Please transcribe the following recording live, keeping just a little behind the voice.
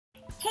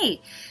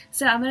Hey,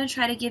 so I'm going to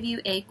try to give you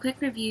a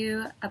quick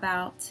review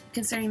about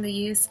concerning the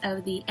use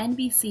of the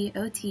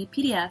NBCOT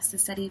PDFs to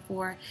study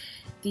for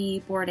the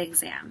board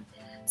exam.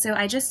 So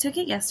I just took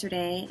it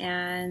yesterday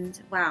and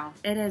wow,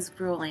 it is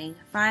grueling,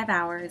 5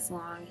 hours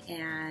long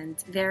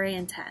and very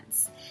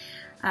intense.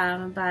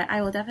 But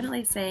I will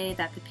definitely say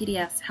that the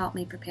PDFs helped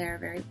me prepare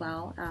very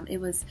well. It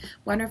was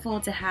wonderful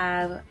to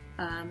have,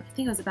 I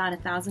think it was about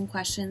 1,000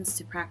 questions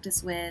to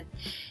practice with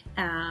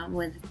that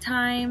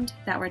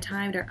were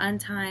timed or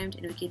untimed.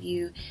 It would give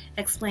you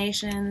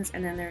explanations,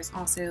 and then there's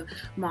also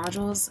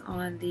modules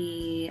on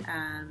the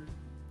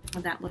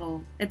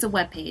it's a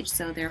web page,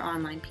 so they're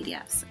online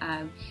PDFs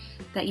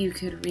that you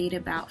could read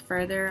about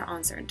further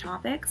on certain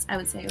topics. I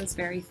would say it was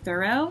very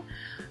thorough.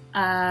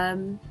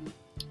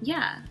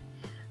 Yeah.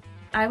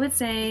 I would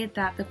say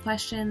that the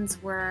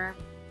questions were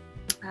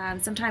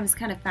sometimes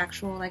kind of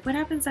factual, like what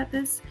happens at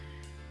this,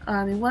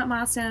 in what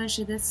milestone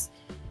should this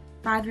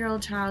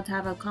 5-year-old child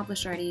have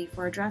accomplished already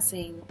for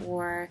addressing,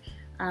 or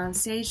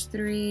stage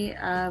 3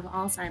 of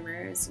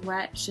Alzheimer's,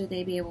 what should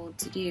they be able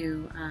to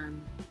do,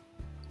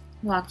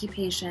 what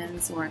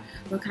occupations, or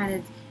what kind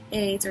of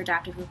aids or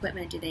adaptive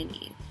equipment do they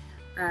need,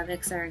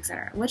 etc.,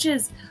 etc., which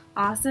is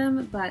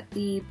awesome, but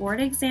the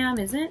board exam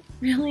isn't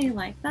really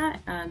like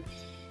that.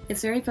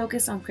 It's very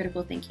focused on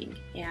critical thinking,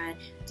 and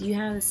do you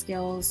have the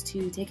skills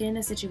to take in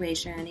a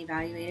situation,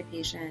 evaluate a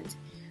patient,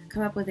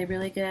 come up with a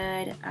really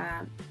good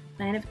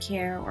plan of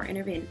care or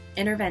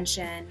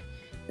intervention,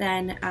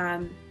 then,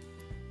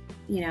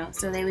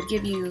 so they would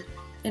give you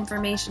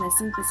information to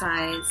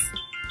synthesize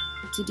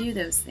to do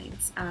those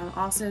things.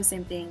 Also,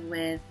 same thing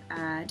with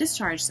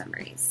discharge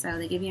summaries. So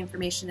they give you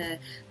information to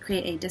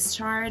create a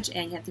discharge,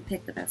 and you have to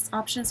pick the best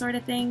option sort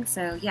of thing.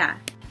 So yeah.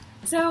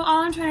 So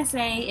all I'm trying to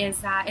say is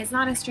that it's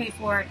not as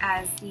straightforward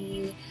as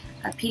the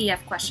PDF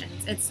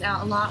questions. It's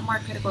a lot more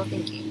critical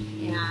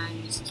thinking.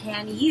 And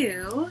can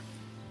you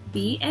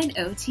be an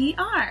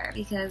OTR?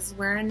 Because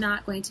we're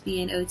not going to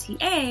be an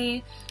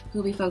OTA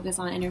who'll be focused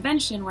on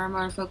intervention. We're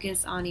more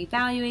focused on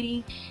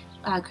evaluating,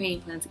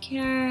 creating plans of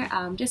care,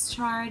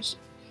 discharge,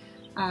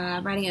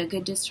 writing a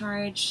good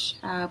discharge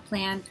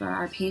plan for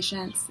our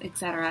patients,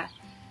 etc.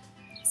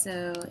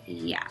 So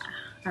yeah,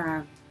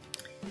 I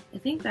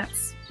think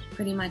that's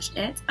pretty much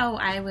it. Oh,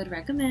 I would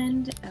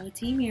recommend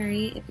OT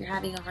Miri if you're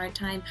having a hard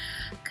time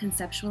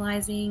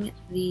conceptualizing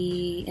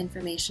the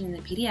information in the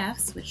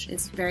PDFs, which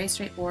is very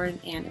straightforward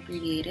and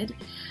abbreviated.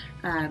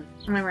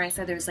 Remember I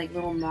said there's like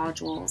little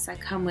modules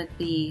that come with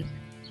the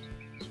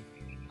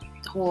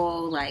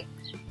whole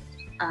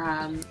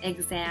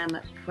exam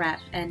prep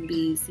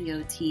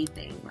NBCOT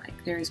thing. Like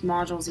there's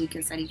modules you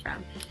can study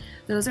from.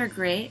 Those are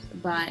great,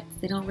 but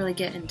they don't really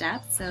get in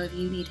depth. So if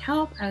you need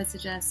help, I would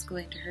suggest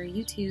going to her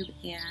YouTube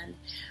and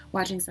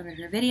watching some of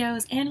her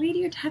videos and read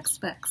your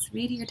textbooks.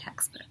 Read your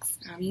textbooks.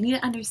 You need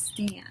to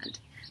understand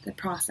the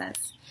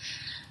process.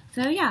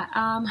 So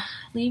yeah,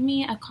 leave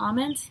me a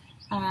comment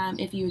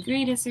if you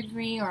agree,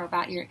 disagree, or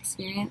about your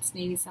experience.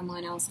 Maybe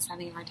someone else is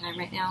having a hard time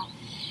right now.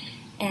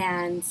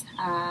 And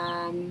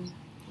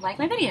like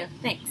my video.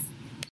 Thanks.